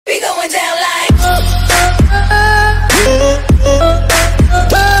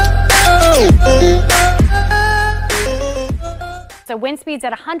So wind speeds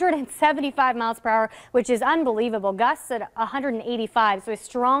at 175 miles per hour, which is unbelievable. Gusts at 185. So a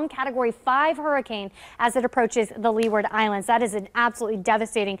strong Category 5 hurricane as it approaches the Leeward Islands. That is an absolutely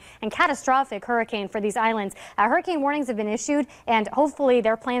devastating and catastrophic hurricane for these islands. Hurricane warnings have been issued, and hopefully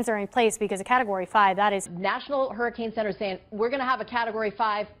their plans are in place, because a Category 5, that is. National Hurricane Center saying we're going to have a Category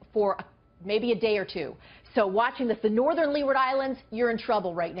 5 for maybe a day or two. So watching this, the northern Leeward Islands, you're in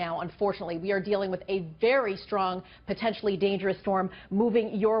trouble right now. Unfortunately, we are dealing with a very strong, potentially dangerous storm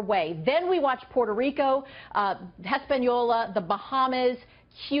moving your way. Then we watch Puerto Rico, Hispaniola, the Bahamas,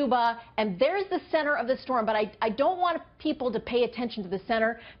 Cuba, and there's the center of the storm. But I don't want people to pay attention to the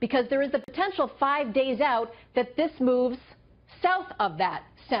center, because there is the potential 5 days out that this moves south of that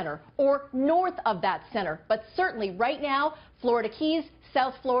center or north of that center. But certainly right now, Florida Keys,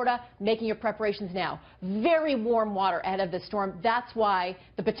 South Florida, making your preparations now. Very warm water ahead of this storm. That's why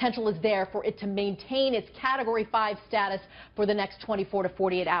the potential is there for it to maintain its Category 5 status for the next 24 to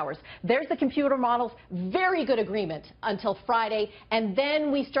 48 hours. There's the computer models. Very good agreement until Friday. And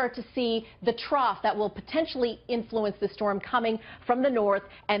then we start to see the trough that will potentially influence the storm coming from the north.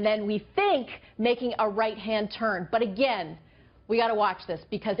 And then we think making a right-hand turn. But again, we got to watch this,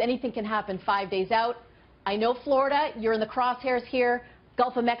 because anything can happen 5 days out. I know Florida, you're in the crosshairs here.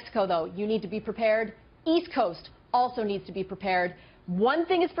 Gulf of Mexico, though, you need to be prepared. East Coast also needs to be prepared. One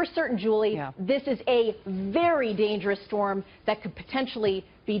thing is for certain, Julie, This is a very dangerous storm that could potentially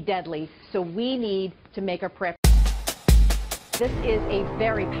be deadly. So we need to make our prep. This is a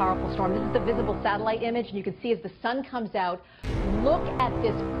very powerful storm. This is the visible satellite image, and you can see as the sun comes out, look at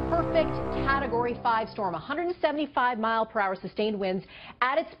this perfect Category 5 storm. 175 mile per hour sustained winds.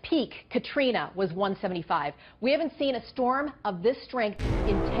 At its peak, Katrina was 175. We haven't seen a storm of this strength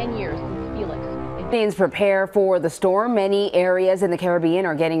in 10 years since Felix. Canadians prepare for the storm. Many areas in the Caribbean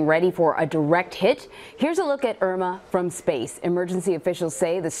are getting ready for a direct hit. Here's a look at Irma from space. Emergency officials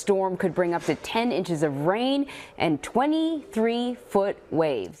say the storm could bring up to 10 inches of rain and 23-foot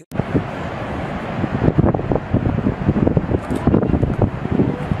waves.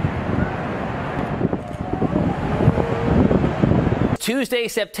 Tuesday,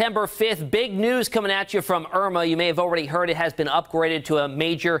 September 5th, big news coming at you from Irma. You may have already heard it has been upgraded to a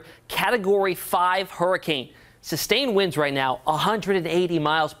major Category 5 hurricane. Sustained winds right now, 180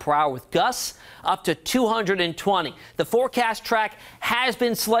 miles per hour with gusts up to 220. The forecast track has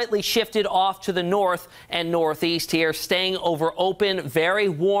been slightly shifted off to the north and northeast here, staying over open, very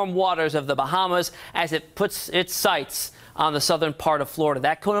warm waters of the Bahamas as it puts its sights on the southern part of Florida.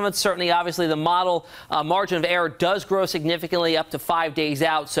 That cone of uncertainty, obviously the model margin of error does grow significantly up to 5 days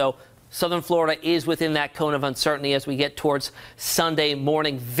out. So southern Florida is within that cone of uncertainty as we get towards Sunday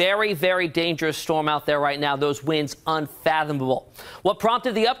morning. Very, very dangerous storm out there right now. Those winds unfathomable. What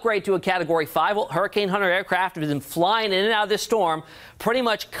prompted the upgrade to a Category 5? Well, Hurricane Hunter aircraft have been flying in and out of this storm pretty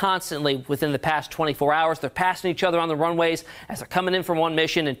much constantly within the past 24 hours. They're passing each other on the runways as they're coming in from one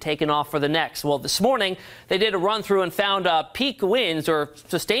mission and taking off for the next. Well, this morning they did a run through and found peak winds or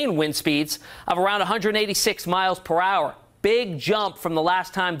sustained wind speeds of around 186 miles per hour. Big jump from the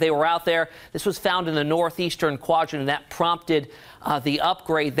last time they were out there. This was found in the northeastern quadrant, and that prompted the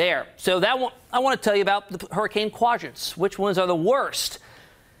upgrade there. So I want to tell you about the hurricane quadrants. Which ones are the worst?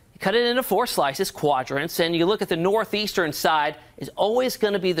 You cut it into 4 slices, quadrants, and you look at the northeastern side is always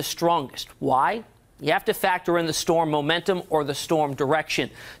going to be the strongest. Why? You have to factor in the storm momentum or the storm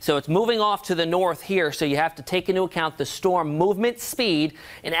direction. So it's moving off to the north here, so you have to take into account the storm movement speed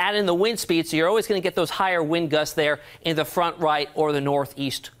and add in the wind speed, so you're always going to get those higher wind gusts there in the front right or the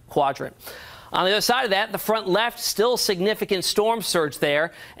northeast quadrant. On the other side of that, the front left, still significant storm surge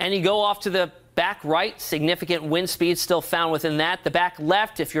there, and you go off to the back right, significant wind speed still found within that. The back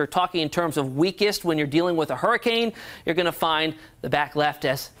left, if you're talking in terms of weakest when you're dealing with a hurricane, you're going to find the back left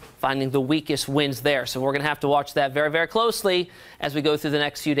as finding the weakest winds there. So we're going to have to watch that very, very closely as we go through the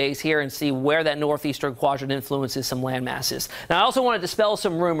next few days here and see where that northeastern quadrant influences some land masses. Now, I also want to dispel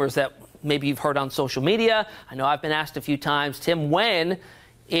some rumors that maybe you've heard on social media. I know I've been asked a few times, Tim, when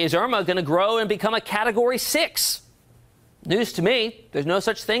is Irma going to grow and become a Category 6? News to me, there's no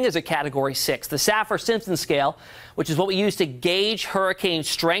such thing as a Category 6. The Saffir-Simpson scale, which is what we use to gauge hurricane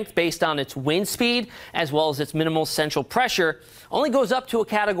strength based on its wind speed as well as its minimal central pressure, only goes up to a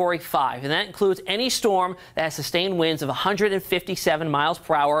Category 5, and that includes any storm that has sustained winds of 157 miles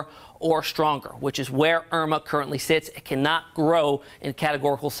per hour or stronger, which is where Irma currently sits. It cannot grow in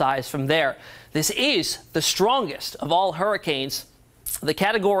categorical size from there. This is the strongest of all hurricanes. The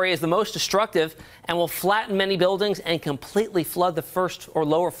category is the most destructive and will flatten many buildings and completely flood the first or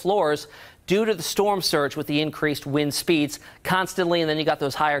lower floors due to the storm surge with the increased wind speeds constantly, and then you got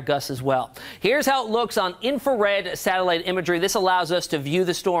those higher gusts as well. Here's how it looks on infrared satellite imagery. This allows us to view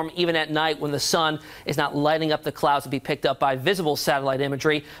the storm even at night when the sun is not lighting up the clouds to be picked up by visible satellite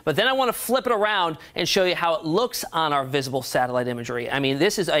imagery. But then I want to flip it around and show you how it looks on our visible satellite imagery. I mean,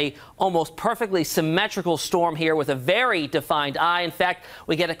 this is a almost perfectly symmetrical storm here with a very defined eye. In fact,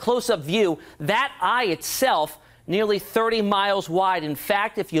 we get a close-up view. That eye itself nearly 30 miles wide. In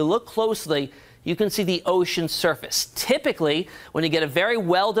fact, if you look closely, you can see the ocean surface. Typically, when you get a very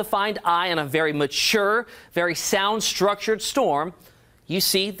well-defined eye on a very mature, very sound-structured storm, you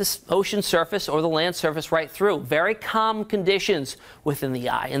see the ocean surface or the land surface right through. Very calm conditions within the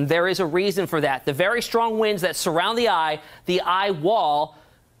eye, and there is a reason for that. The very strong winds that surround the eye wall,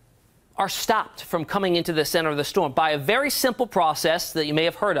 are stopped from coming into the center of the storm by a very simple process that you may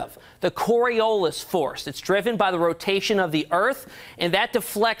have heard of, the Coriolis force. It's driven by the rotation of the Earth, and that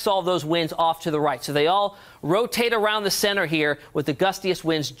deflects all those winds off to the right. So they all rotate around the center here with the gustiest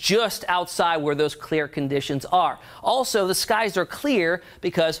winds just outside where those clear conditions are. Also, the skies are clear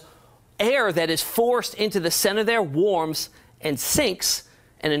because air that is forced into the center there warms and sinks,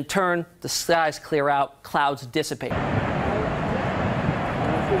 and in turn, the skies clear out, clouds dissipate.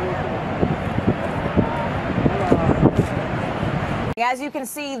 As you can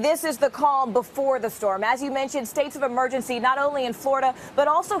see, this is the calm before the storm. As you mentioned, states of emergency not only in Florida, but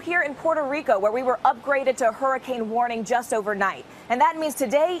also here in Puerto Rico, where we were upgraded to hurricane warning just overnight. And that means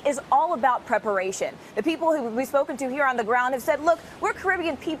today is all about preparation. The people who we've spoken to here on the ground have said, look, we're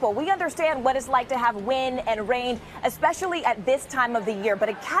Caribbean people. We understand what it's like to have wind and rain, especially at this time of the year. But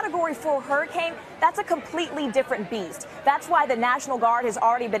a Category 4 hurricane, that's a completely different beast. That's why the National Guard has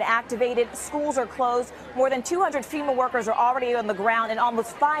already been activated. Schools are closed. More than 200 FEMA workers are already on the ground, and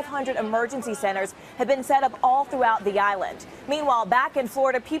almost 500 emergency centers have been set up all throughout the island. Meanwhile, back in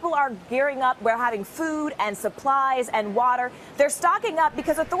Florida, people are gearing up. We're having food and supplies and water. They're stocking up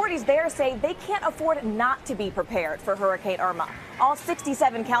because authorities there say they can't afford not to be prepared for Hurricane Irma. All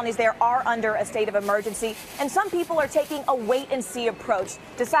 67 counties there are under a state of emergency, and some people are taking a wait-and-see approach,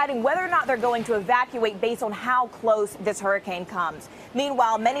 deciding whether or not they're going to evacuate based on how close this hurricane comes.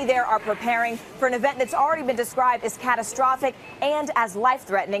 Meanwhile, many there are preparing for an event that's already been described as catastrophic and as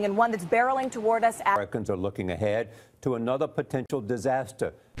life-threatening, and one that's barreling toward us. Americans are looking ahead to another potential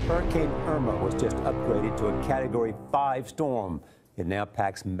disaster. Hurricane Irma was just upgraded to a Category 5 storm. It now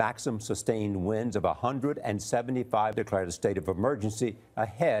packs maximum sustained winds of 175, declared a state of emergency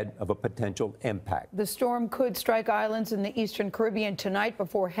ahead of a potential impact. The storm could strike islands in the eastern Caribbean tonight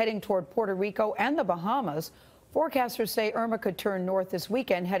before heading toward Puerto Rico and the Bahamas. Forecasters say Irma could turn north this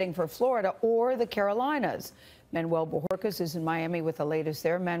weekend, heading for Florida or the Carolinas. Manuel Bojorquez is in Miami with the latest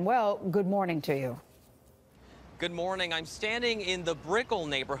there. Manuel, good morning to you. Good morning. I'm standing in the Brickell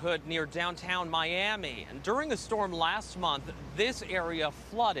neighborhood near downtown Miami. And during a storm last month, this area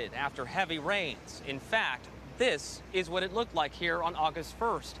flooded after heavy rains. In fact, this is what it looked like here on August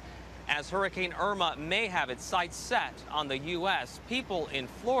 1st. As Hurricane Irma may have its sights set on the U.S., people in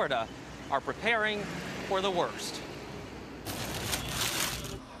Florida are preparing for the worst.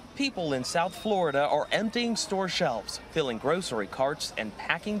 People in South Florida are emptying store shelves, filling grocery carts, and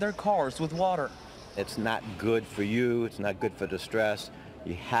packing their cars with water. It's not good for you. It's not good for the stress.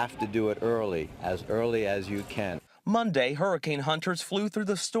 You have to do it early as you can. Monday, hurricane hunters flew through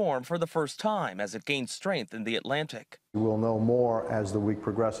the storm for the first time as it gained strength in the Atlantic. We'll know more as the week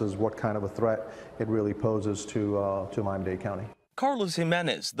progresses what kind of a threat it really poses to Miami-Dade County. Carlos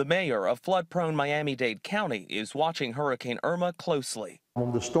Jimenez, the mayor of flood-prone Miami-Dade County, is watching Hurricane Irma closely.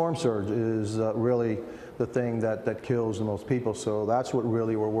 The storm surge is really the thing that kills the most people, so that's what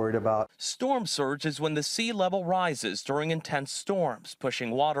really we're worried about. Storm surge is when the sea level rises during intense storms,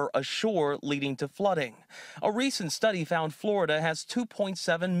 pushing water ashore, leading to flooding. A recent study found Florida has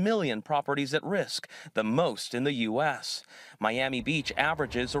 2.7 million properties at risk, the most in the U.S. Miami Beach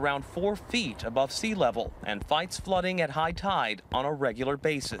averages around 4 feet above sea level and fights flooding at high tide on a regular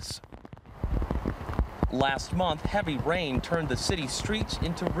basis. Last month, heavy rain turned the city's streets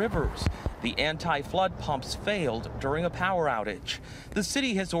into rivers. The anti-flood pumps failed during a power outage. The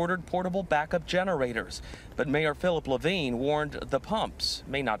city has ordered portable backup generators, but Mayor Philip Levine warned the pumps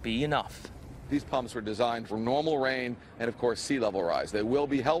may not be enough. These pumps were designed for normal rain and, of course, sea level rise. They will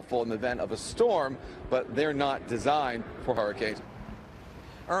be helpful in the event of a storm, but they're not designed for hurricanes.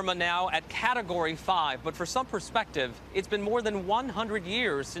 Irma now at Category 5, but for some perspective, it's been more than 100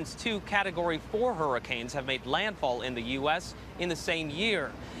 years since 2 Category 4 hurricanes have made landfall in the U.S. in the same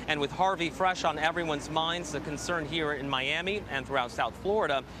year. And with Harvey fresh on everyone's minds, the concern here in Miami and throughout South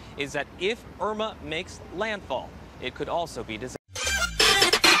Florida is that if Irma makes landfall, it could also be disastrous.